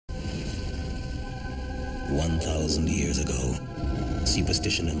1,000 years ago,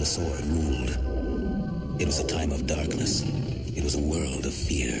 superstition and the sword ruled. It was a time of darkness. It was a world of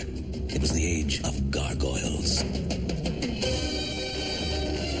fear. It was the age of gargoyles.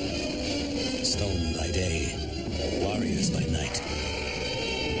 Stone by day, warriors by night.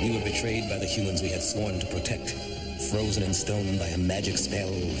 We were betrayed by the humans we had sworn to protect, frozen in stone by a magic spell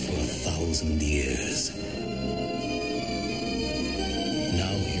for 1,000 years.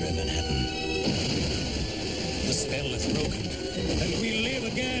 Now here in Manhattan, the spell is broken, and we live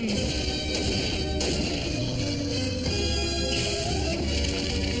again.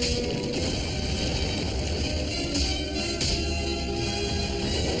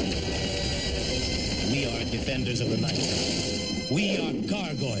 We are defenders of the night. We are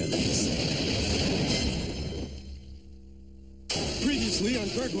gargoyles. Previously on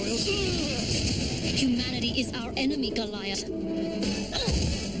Gargoyles. Humanity is our enemy, Goliath.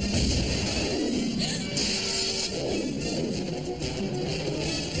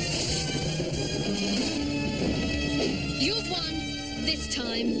 You've won this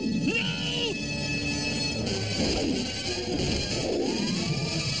time. No!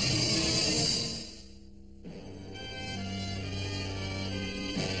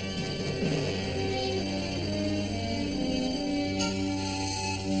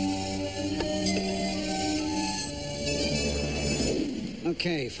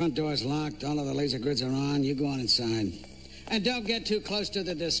 Okay, front door's locked, all of the laser grids are on, you go on inside. And don't get too close to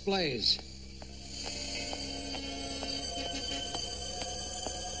the displays.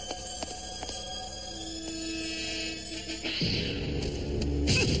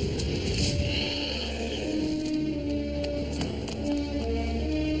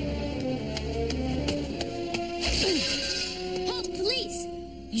 Halt, police!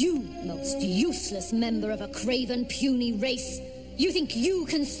 You most useless member of a craven, puny race. You think you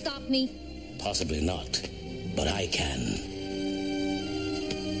can stop me? Possibly not, but I can.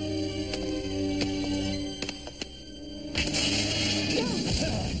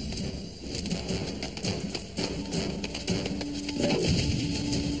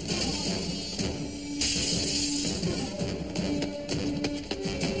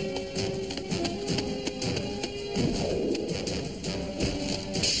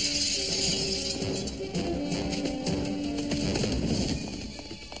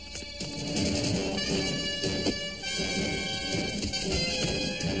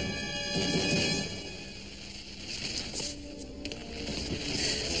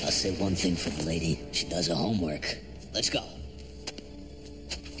 Say one thing for the lady. She does her homework. Let's go.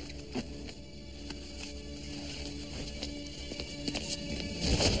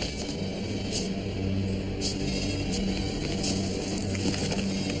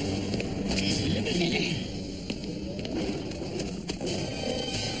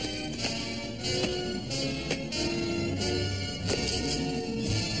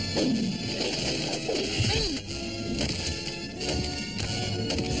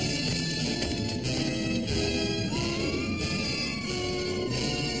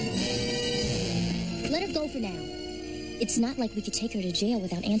 Let her go for now. It's not like we could take her to jail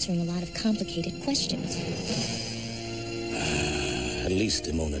without answering a lot of complicated questions. At least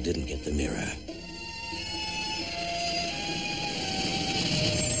Demona didn't get the mirror.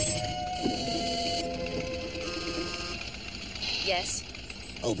 Yes?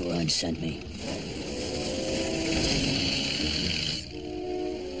 Oberon sent me.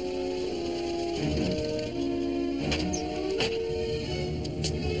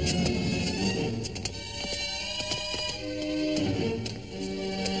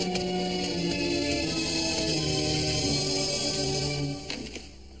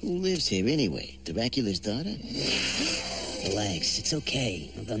 Who lives here anyway? Dracula's daughter? Relax, it's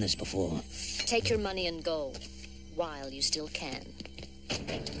okay. I've done this before. Take your money and go, while you still can.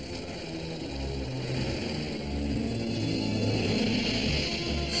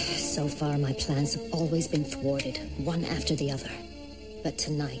 So far, my plans have always been thwarted, one after the other. But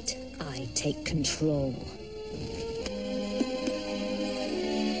tonight, I take control.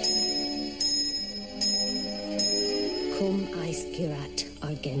 Cum aescirat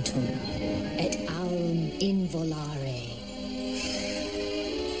argentum, et aurum involare.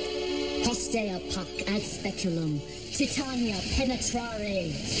 Postea pac ad speculum, titania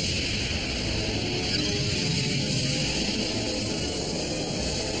penetrare.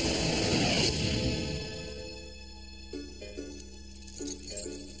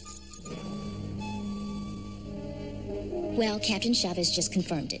 Well, Captain Chavez just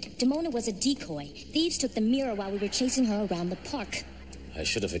confirmed it. Demona was a decoy. Thieves took the mirror while we were chasing her around the park. I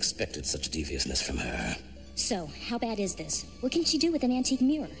should have expected such deviousness from her. So, how bad is this? What can she do with an antique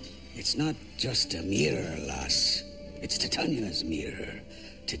mirror? It's not just a mirror, lass. It's Titania's mirror.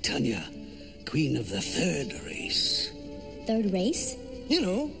 Titania, queen of the third race. Third race? You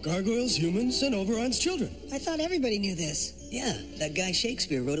know, gargoyles, humans, and Oberon's children. I thought everybody knew this. Yeah, that guy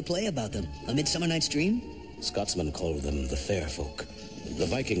Shakespeare wrote a play about them. A Midsummer Night's Dream? Scotsmen call them the fair folk. The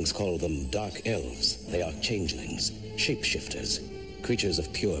Vikings call them dark elves. They are changelings, shapeshifters, creatures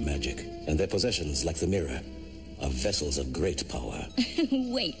of pure magic, and their possessions, like the mirror, are vessels of great power.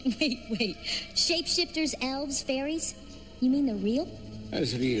 Wait. Shapeshifters, elves, fairies? You mean they're real?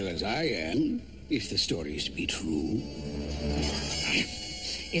 As real as I am, if the stories be true.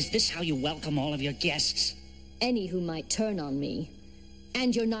 Is this how you welcome all of your guests? Any who might turn on me.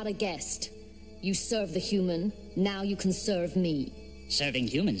 And you're not a guest. You serve the human, now you can serve me. Serving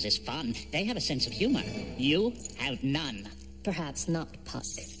humans is fun. They have a sense of humor. You have none. Perhaps not, Puck,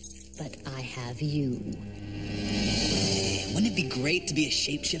 but I have you. Wouldn't it be great to be a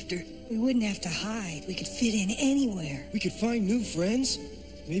shapeshifter? We wouldn't have to hide. We could fit in anywhere. We could find new friends,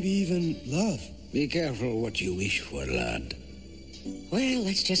 maybe even love. Be careful what you wish for, lad. Well,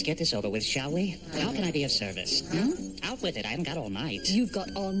 let's just get this over with, shall we? How can I be of service? Out with it. I haven't got all night. You've got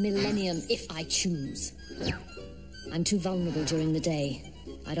all millennium if I choose. I'm too vulnerable during the day.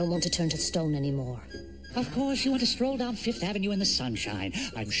 I don't want to turn to stone anymore. Of course, you want to stroll down Fifth Avenue in the sunshine.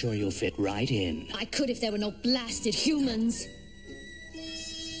 I'm sure you'll fit right in. I could if there were no blasted humans.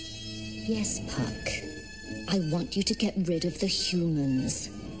 Yes, Puck. I want you to get rid of the humans.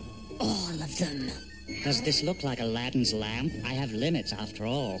 All of them. Does this look like Aladdin's lamp? I have limits, after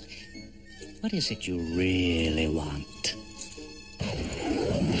all. What is it you really want?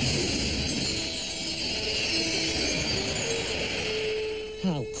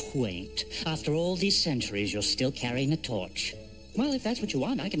 How quaint. After all these centuries, you're still carrying a torch. Well, if that's what you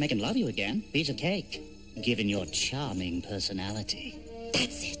want, I can make him love you again. Piece of cake. Given your charming personality.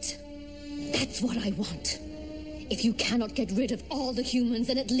 That's it. That's what I want. If you cannot get rid of all the humans,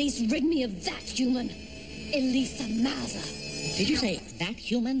 then at least rid me of that human. Elisa Maza. Did you say that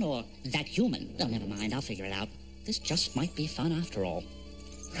human or that human? Oh, never mind. I'll figure it out. This just might be fun after all.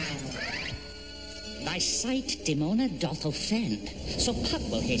 Thy sight, Demona, doth offend, so Puck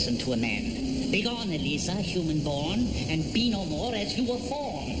will hasten to amend. Begone, Elisa, human-born, and be no more as you were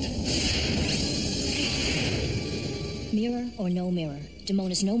formed. Mirror or no mirror,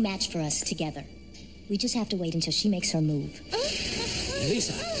 Demona's no match for us together. We just have to wait until she makes her move.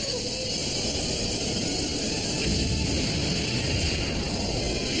 Lisa!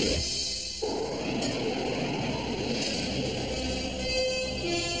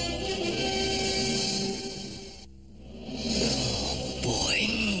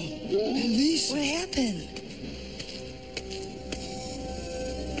 What happened?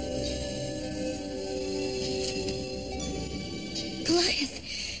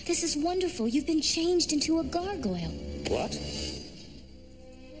 Goliath, this is wonderful. You've been changed into a gargoyle. What?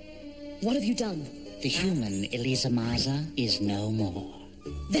 What have you done? The human, Elisa Maza, is no more.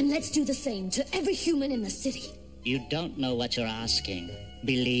 Then let's do the same to every human in the city. You don't know what you're asking.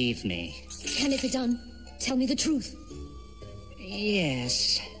 Believe me. Can it be done? Tell me the truth.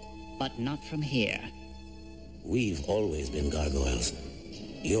 Yes, but not from here. We've always been gargoyles.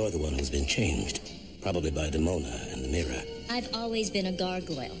 You're the one who's been changed. Probably by Demona and the mirror. I've always been a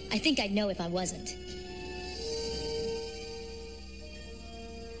gargoyle. I think I'd know if I wasn't.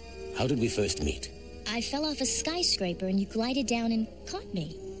 How did we first meet? I fell off a skyscraper and you glided down and caught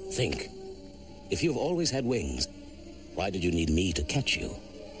me. Think. If you've always had wings, why did you need me to catch you?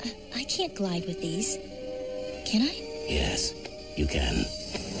 I can't glide with these. Can I? Yes, you can.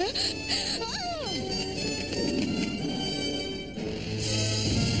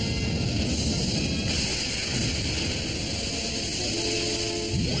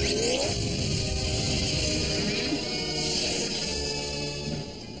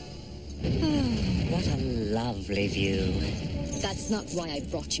 What a lovely view. That's not why I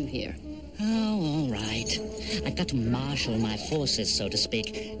brought you here. Oh, all right. I've got to marshal my forces, so to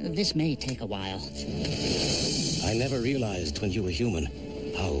speak. This may take a while. I never realized when you were human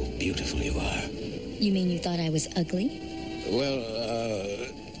how beautiful you are. You mean you thought I was ugly? Well,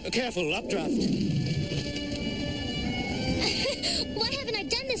 careful, updraft. Why haven't I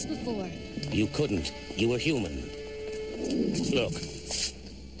done this before? You couldn't. You were human. Look,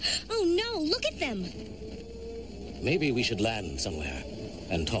 Oh no, look at them! maybe we should land somewhere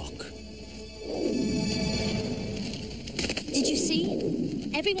and talk. Did you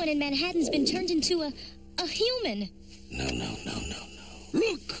see? Everyone in Manhattan's been turned into a human. No.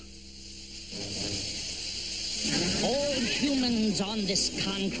 Look! All humans on this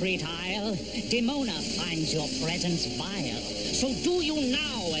concrete isle, Demona finds your presence vile. So do you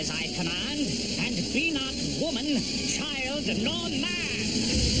now as I command, and be not woman, child, nor man.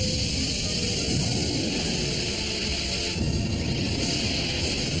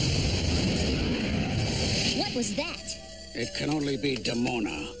 What was that? It can only be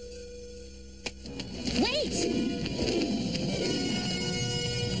Demona. Wait!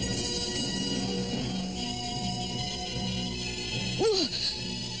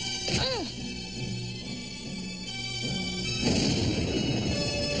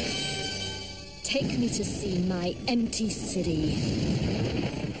 Take me to see my empty city.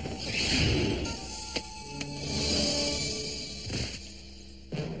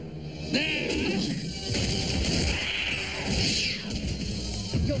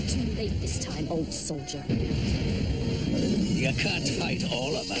 You're too late this time, old soldier. You can't fight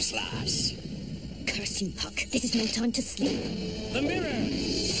all of us, lass. Curse you, Puck. This is no time to sleep. The mirror!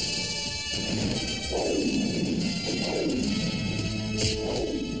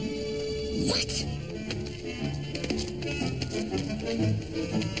 What?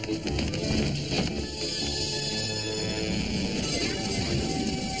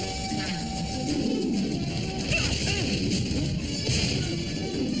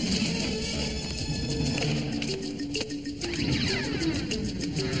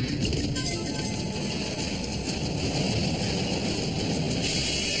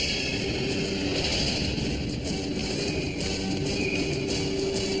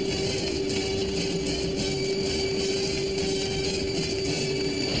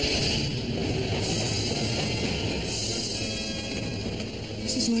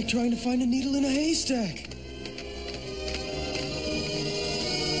 This is like trying to find a needle in a haystack.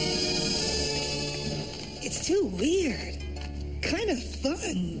 It's too weird. Kind of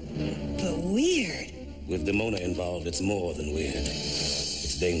fun, but weird. With Demona involved, it's more than weird.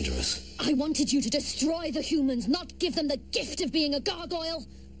 It's dangerous. I wanted you to destroy the humans, not give them the gift of being a gargoyle.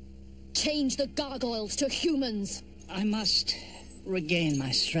 Change the gargoyles to humans. I must regain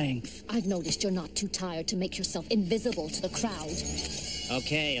my strength. I've noticed you're not too tired to make yourself invisible to the crowd.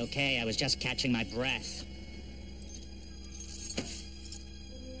 Okay, I was just catching my breath.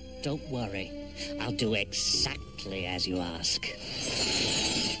 Don't worry. I'll do exactly as you ask.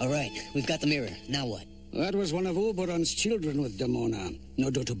 All right, we've got the mirror. Now what? That was one of Oberon's children with Demona. No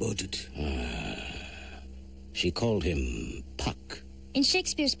doubt about it. She called him Puck. In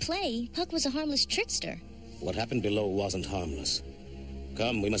Shakespeare's play, Puck was a harmless trickster. What happened below wasn't harmless.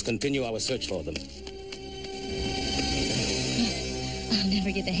 Come, we must continue our search for them. I'll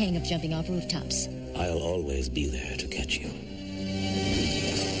never get the hang of jumping off rooftops. I'll always be there to catch you.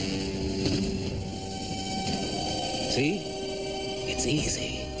 See? It's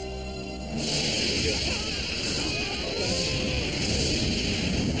easy.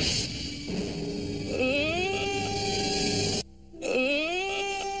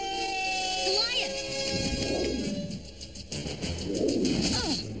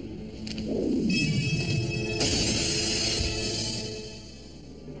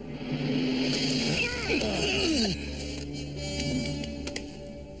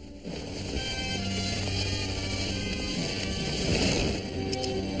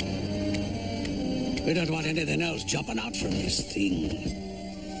 We don't want anything else jumping out from this thing.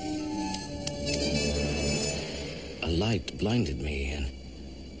 A light blinded me,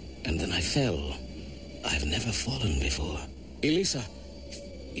 and then I fell. I've never fallen before. Elisa,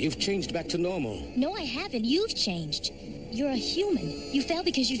 you've changed back to normal. No, I haven't. You've changed. You're a human. You fell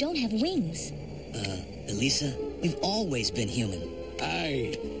because you don't have wings. Elisa, we've always been human.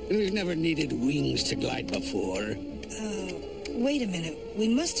 Aye, and we've never needed wings to glide before. Wait a minute. We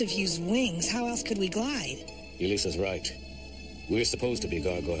must have used wings. How else could we glide? Elisa's right. We're supposed to be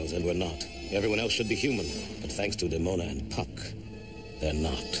gargoyles, and we're not. Everyone else should be human, but thanks to Demona and Puck, they're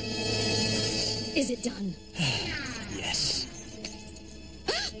not. Is it done? Yes.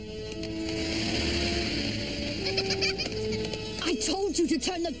 I told you to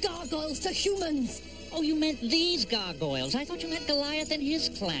turn the gargoyles to humans! Oh, you meant these gargoyles. I thought you meant Goliath and his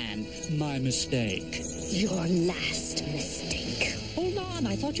clan. My mistake. Your last mistake. Hold on,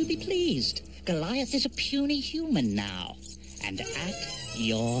 I thought you'd be pleased. Goliath is a puny human now, and at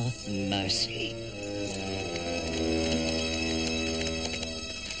your mercy.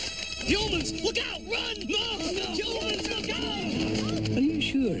 Humans, look out! Run! No! Humans, look out! Are you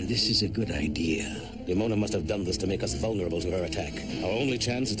sure this is a good idea? Demona must have done this to make us vulnerable to her attack. Our only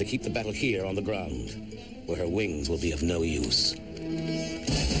chance is to keep the battle here on the ground, where her wings will be of no use.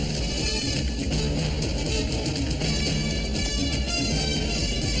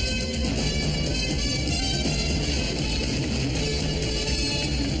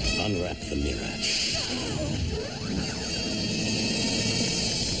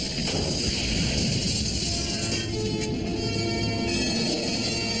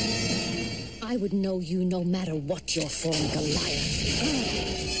 would know you no matter what your form, Goliath.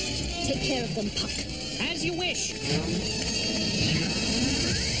 Take care of them, Puck. As you wish.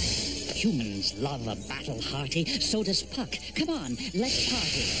 Humans love a battle hearty, so does Puck. Come on, let's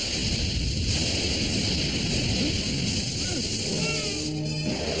party.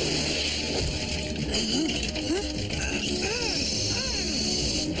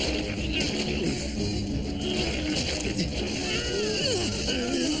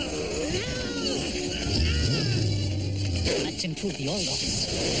 Let's improve the oil box.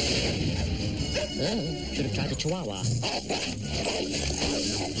 Oh, should have tried the Chihuahua.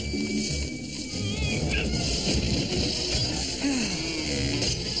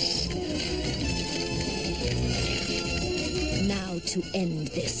 Now to end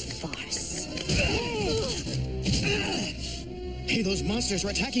this farce. Hey, those monsters are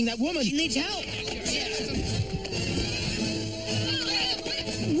attacking that woman. She needs help.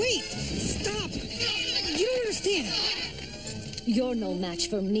 Wait! Stop! You don't understand. You're no match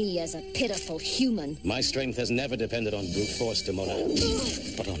for me as a pitiful human. My strength has never depended on brute force,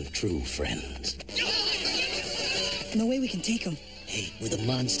 Demona, but on true friends. No way we can take them. Hey, we're the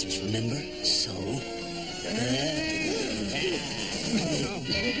monsters, remember? So?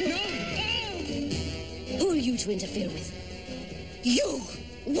 Who are you to interfere with? You!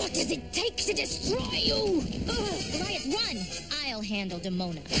 What does it take to destroy you? Goliath, run! I'll handle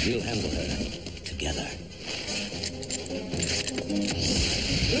Demona. We'll handle her together.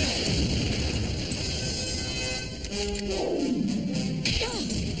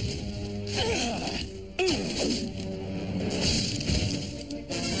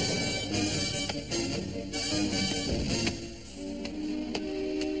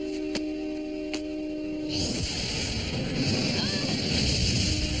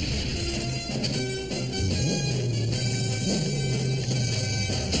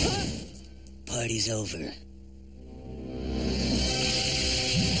 Party's over.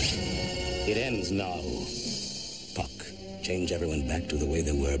 It ends now. Puck, change everyone back to the way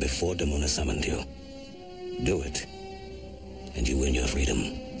they were before Demona summoned you. Do it, and you win your freedom.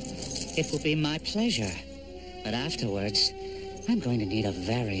 It will be my pleasure. But afterwards, I'm going to need a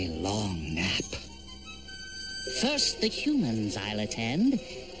very long nap. First, the humans I'll attend.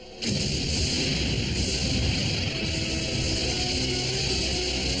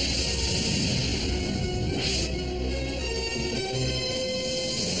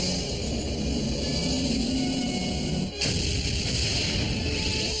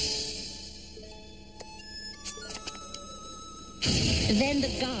 Then the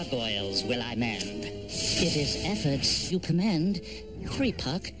Gargoyles will I mend. If his efforts you commend, free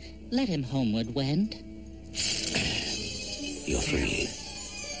Puck, let him homeward wend. You're free.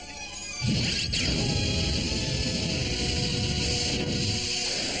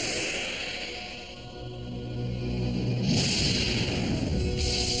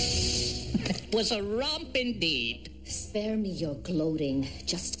 Was a romp indeed. Spare me your gloating.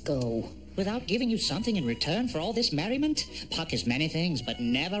 Just go. Without giving you something in return for all this merriment? Puck is many things, but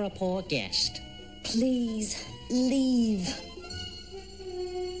never a poor guest. Please, leave.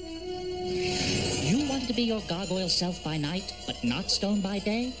 You want to be your gargoyle self by night, but not stone by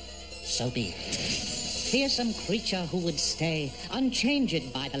day? So be it. Fearsome creature who would stay,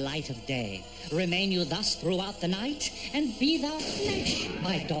 unchanged by the light of day. Remain you thus throughout the night, and be thou flesh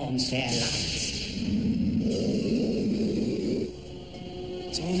by dawn's fair light.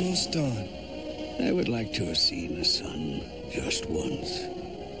 It's almost dawn. I would like to have seen the sun just once.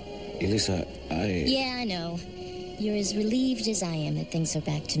 Elisa, Yeah, I know. You're as relieved as I am that things are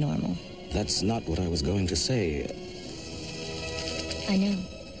back to normal. That's not what I was going to say. I know.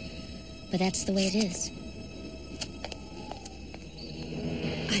 But that's the way it is.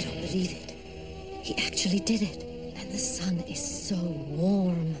 I don't believe it. He actually did it. And the sun is so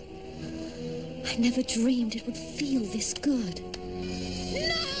warm. I never dreamed it would feel this good.